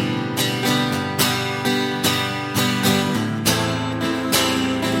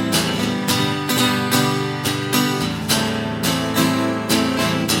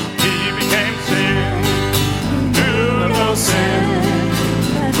 He became sin, knew no sin,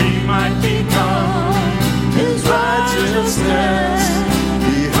 that we might become his righteousness.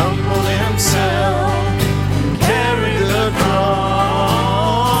 He humbled himself and carried the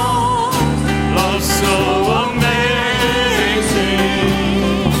cross. Love so amazing,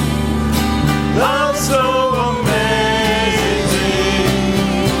 love so amazing.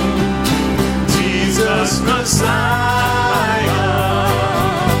 Jesus Messiah.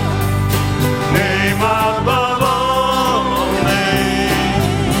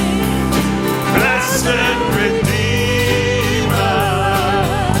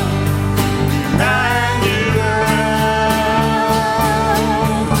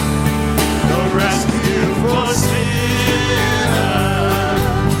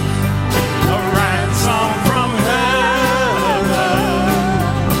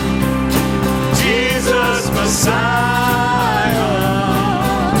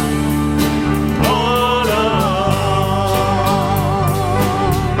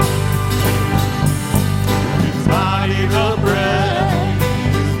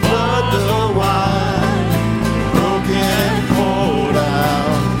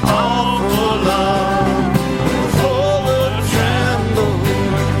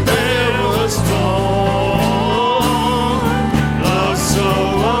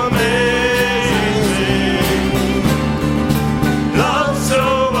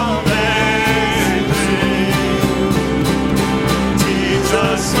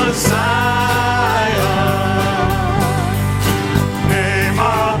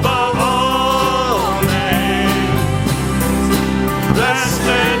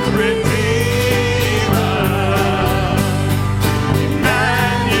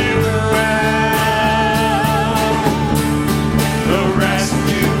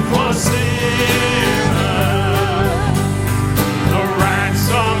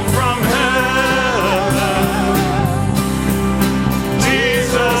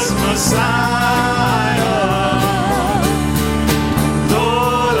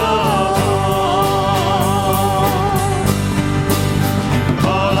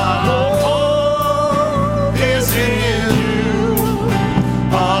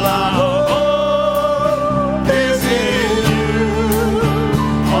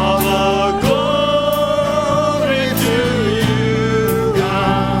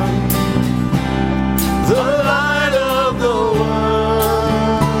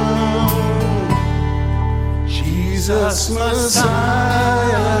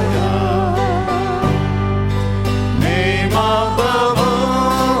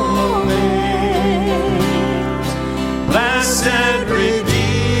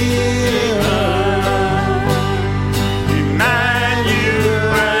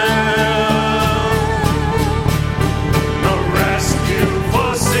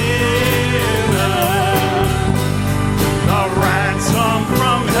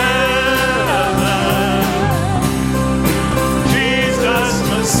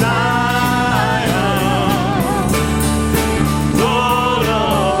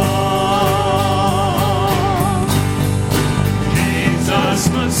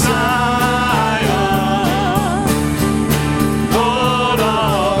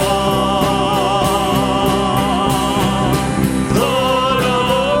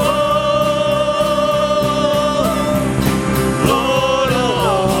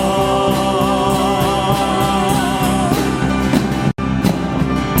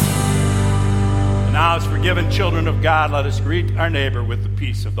 Children of God, let us greet our neighbor with the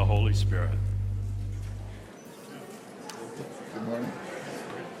peace of the Holy Spirit. Good morning.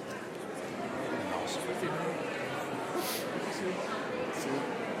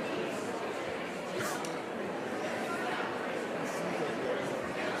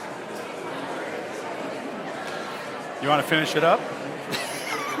 You want to finish it up? Peace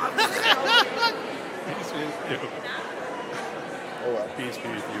be with you. Peace be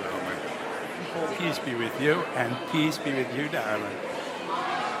with you, Homer. Peace be with you, and peace be with you, darling.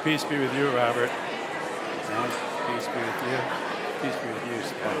 Peace be with you, Robert. And peace be with you. Peace be with you,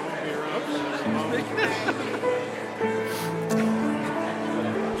 Scott.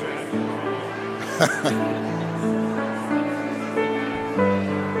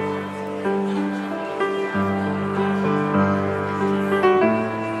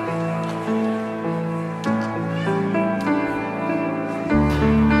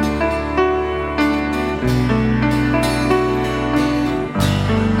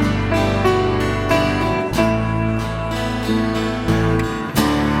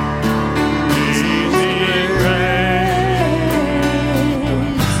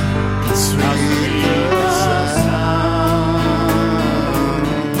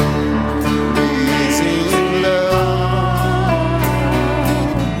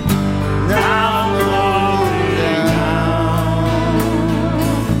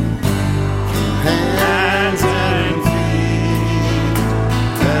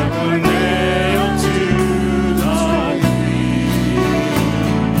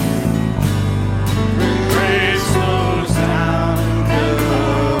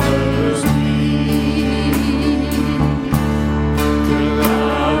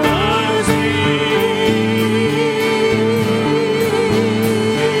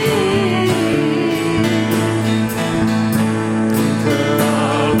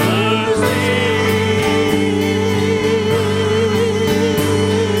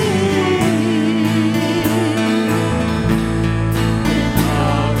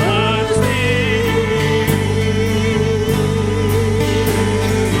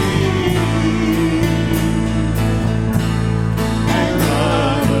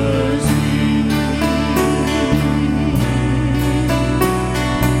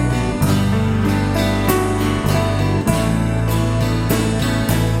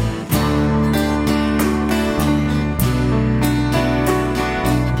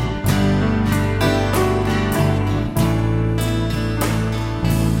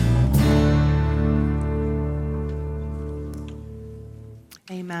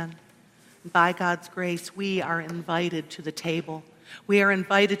 Amen. By God's grace, we are invited to the table. We are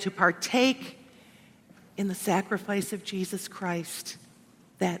invited to partake in the sacrifice of Jesus Christ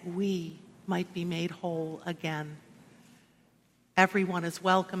that we might be made whole again. Everyone is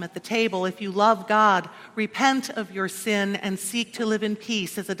welcome at the table. If you love God, repent of your sin and seek to live in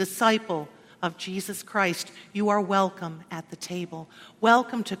peace as a disciple of Jesus Christ, you are welcome at the table.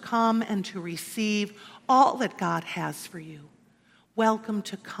 Welcome to come and to receive all that God has for you. Welcome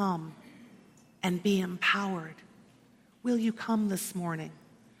to come and be empowered. Will you come this morning?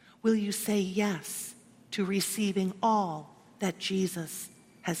 Will you say yes to receiving all that Jesus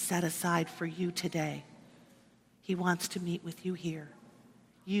has set aside for you today? He wants to meet with you here.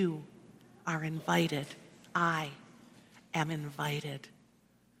 You are invited. I am invited.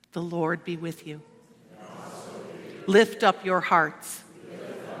 The Lord be with you. Lift up your hearts.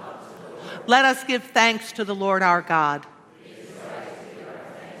 Let us give thanks to the Lord our God.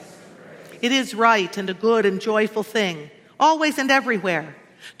 It is right and a good and joyful thing, always and everywhere,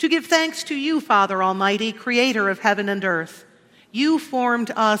 to give thanks to you, Father Almighty, creator of heaven and earth. You formed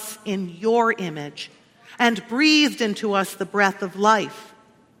us in your image and breathed into us the breath of life.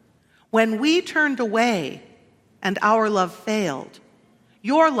 When we turned away and our love failed,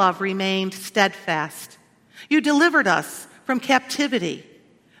 your love remained steadfast. You delivered us from captivity,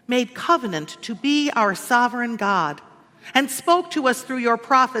 made covenant to be our sovereign God, and spoke to us through your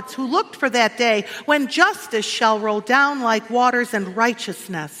prophets who looked for that day when justice shall roll down like waters and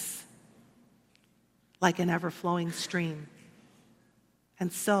righteousness like an ever-flowing stream.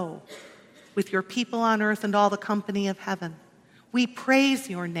 And so, with your people on earth and all the company of heaven, we praise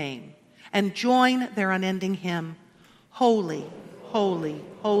your name and join their unending hymn, Holy, holy,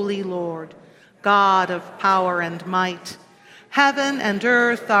 holy Lord, God of power and might. Heaven and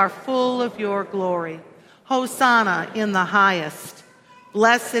earth are full of your glory. Hosanna in the highest.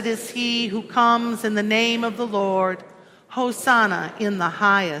 Blessed is he who comes in the name of the Lord. Hosanna in the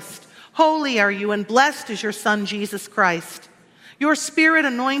highest. Holy are you, and blessed is your Son, Jesus Christ. Your Spirit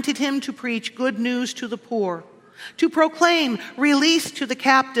anointed him to preach good news to the poor, to proclaim release to the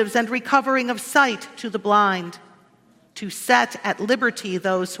captives and recovering of sight to the blind, to set at liberty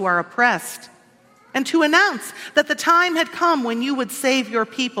those who are oppressed, and to announce that the time had come when you would save your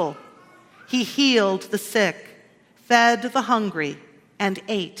people. He healed the sick, fed the hungry, and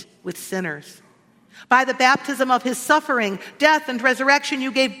ate with sinners. By the baptism of his suffering, death, and resurrection,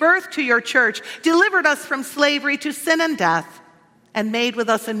 you gave birth to your church, delivered us from slavery to sin and death, and made with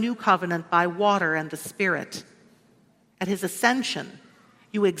us a new covenant by water and the Spirit. At his ascension,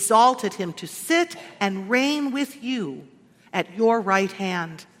 you exalted him to sit and reign with you at your right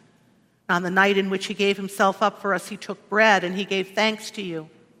hand. On the night in which he gave himself up for us, he took bread and he gave thanks to you.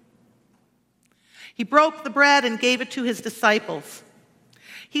 He broke the bread and gave it to his disciples.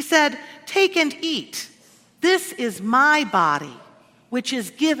 He said, "Take and eat. This is my body, which is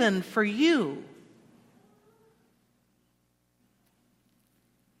given for you."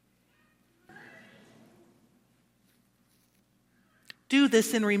 Do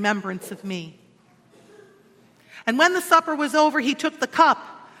this in remembrance of me. And when the supper was over, he took the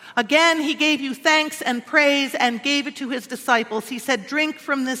cup. Again, he gave you thanks and praise and gave it to his disciples. He said, "Drink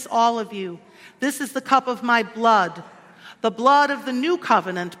from this, all of you. This is the cup of my blood, the blood of the new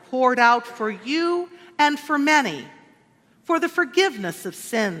covenant poured out for you and for many, for the forgiveness of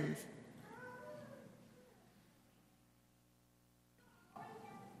sins.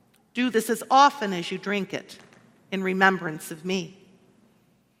 Do this as often as you drink it in remembrance of me."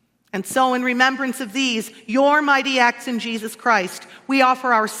 And so, in remembrance of these, your mighty acts in Jesus Christ, we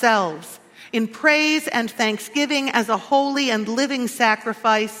offer ourselves in praise and thanksgiving as a holy and living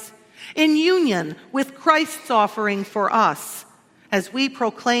sacrifice, in union with Christ's offering for us, as we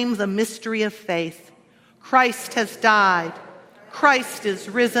proclaim the mystery of faith. Christ has died. Christ is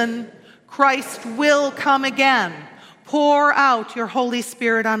risen. Christ will come again. Pour out your Holy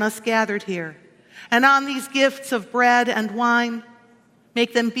Spirit on us gathered here, and on these gifts of bread and wine.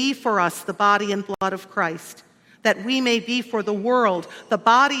 Make them be for us the body and blood of Christ, that we may be for the world the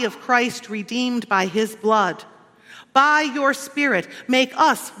body of Christ redeemed by his blood. By your Spirit, make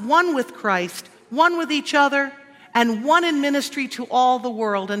us one with Christ, one with each other, and one in ministry to all the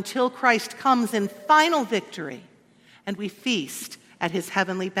world until Christ comes in final victory and we feast at his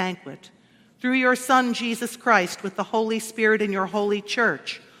heavenly banquet. Through your Son, Jesus Christ, with the Holy Spirit in your holy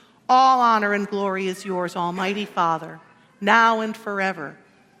church, all honor and glory is yours, Almighty Father, now and forever.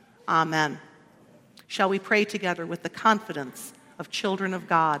 Amen. Shall we pray together with the confidence of children of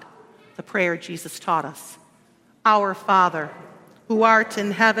God, the prayer Jesus taught us? Our Father, who art in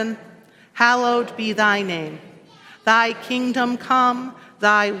heaven, hallowed be thy name. Thy kingdom come,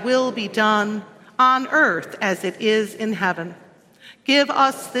 thy will be done, on earth as it is in heaven. Give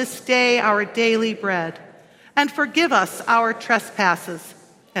us this day our daily bread, and forgive us our trespasses,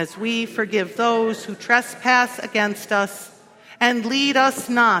 as we forgive those who trespass against us. And lead us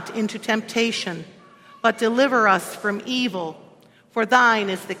not into temptation, but deliver us from evil. For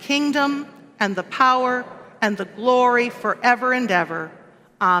thine is the kingdom, and the power, and the glory forever and ever.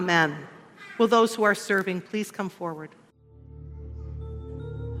 Amen. Will those who are serving please come forward?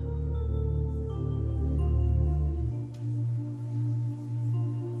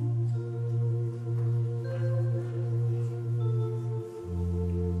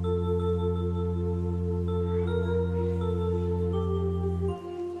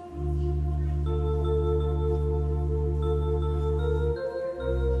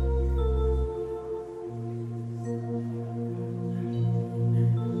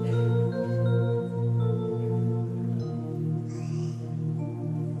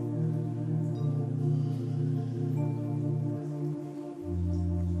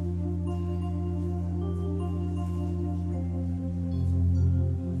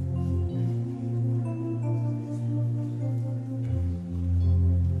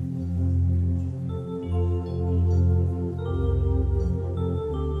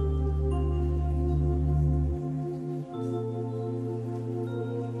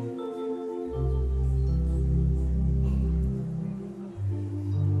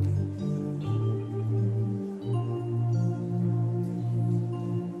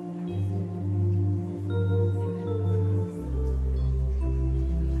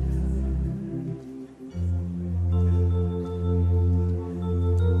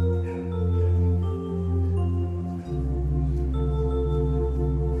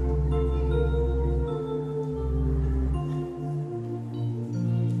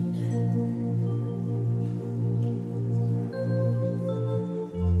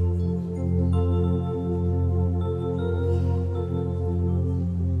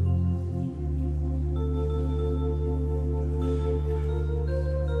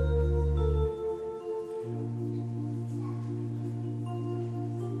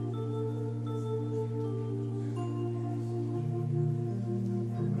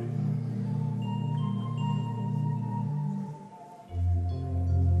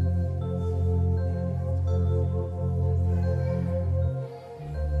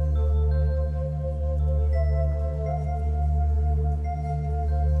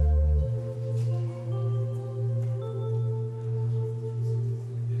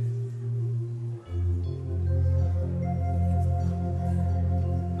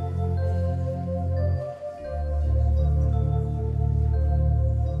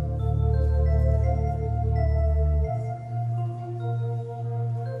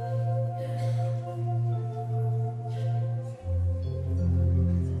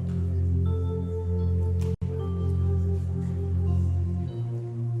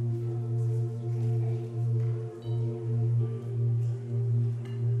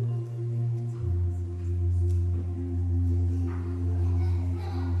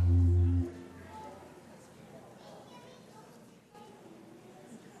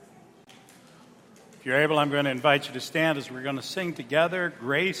 If you're able, I'm going to invite you to stand as we're going to sing together,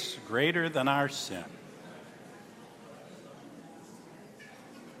 Grace Greater Than Our Sin.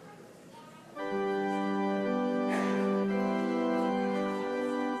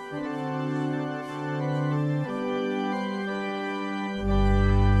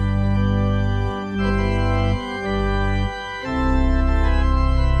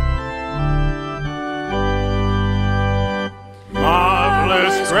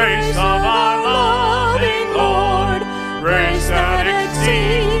 Grace of our loving Lord, grace that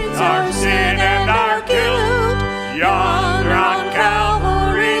exceeds our sin and our guilt, yonder on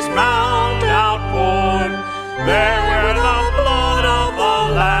Calvary's mount outpoured, there where the blood of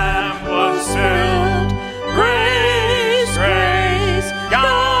the Lamb was spilled. Grace, grace,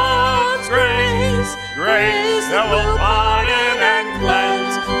 God's grace, grace that will pardon and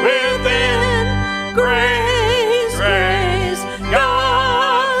cleanse within. Grace, grace,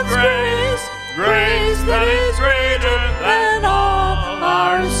 God's grace that is greater than all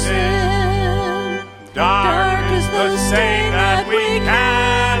our sin. Dark is the stain that we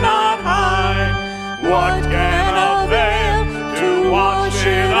cannot hide. What can avail to wash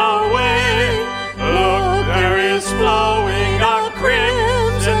it away? Look, there is flowing a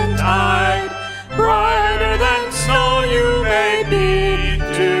crimson tide, brighter than snow you may be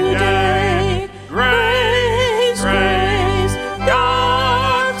today. Grace, grace,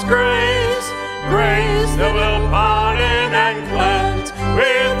 God's grace, grace that will pardon and cleanse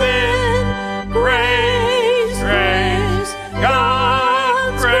within. Grace, grace,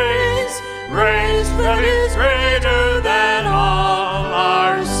 God's grace, grace that is greater than all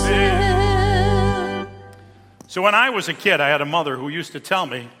our sin. So when I was a kid, I had a mother who used to tell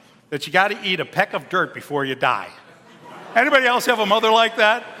me that you got to eat a peck of dirt before you die. Anybody else have a mother like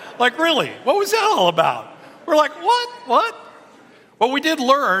that? Like, really? What was that all about? We're like, what? Well, we did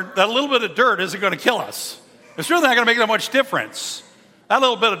learn that a little bit of dirt isn't going to kill us. It's really not going to make that much difference. That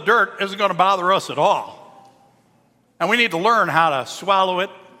little bit of dirt isn't going to bother us at all. And we need to learn how to swallow it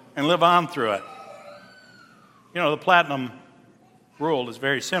and live on through it. You know, the platinum rule is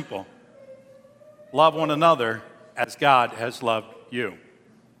very simple. Love one another as God has loved you.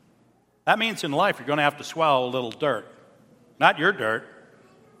 That means in life you're going to have to swallow a little dirt. Not your dirt,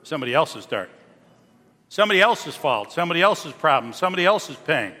 somebody else's dirt. Somebody else's fault, somebody else's problem, somebody else's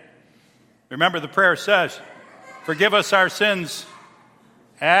pain. Remember, the prayer says, forgive us our sins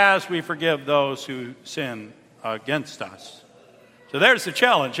as we forgive those who sin against us. So there's the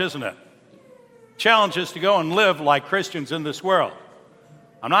challenge, isn't it? Challenge is to go and live like Christians in this world.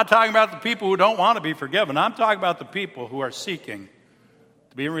 I'm not talking about the people who don't want to be forgiven. I'm talking about the people who are seeking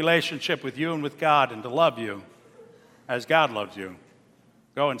to be in relationship with you and with God and to love you as God loves you.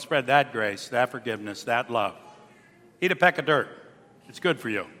 Go and spread that grace, that forgiveness, that love. Eat a peck of dirt. It's good for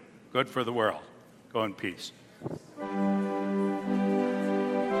you, good for the world. Go in peace.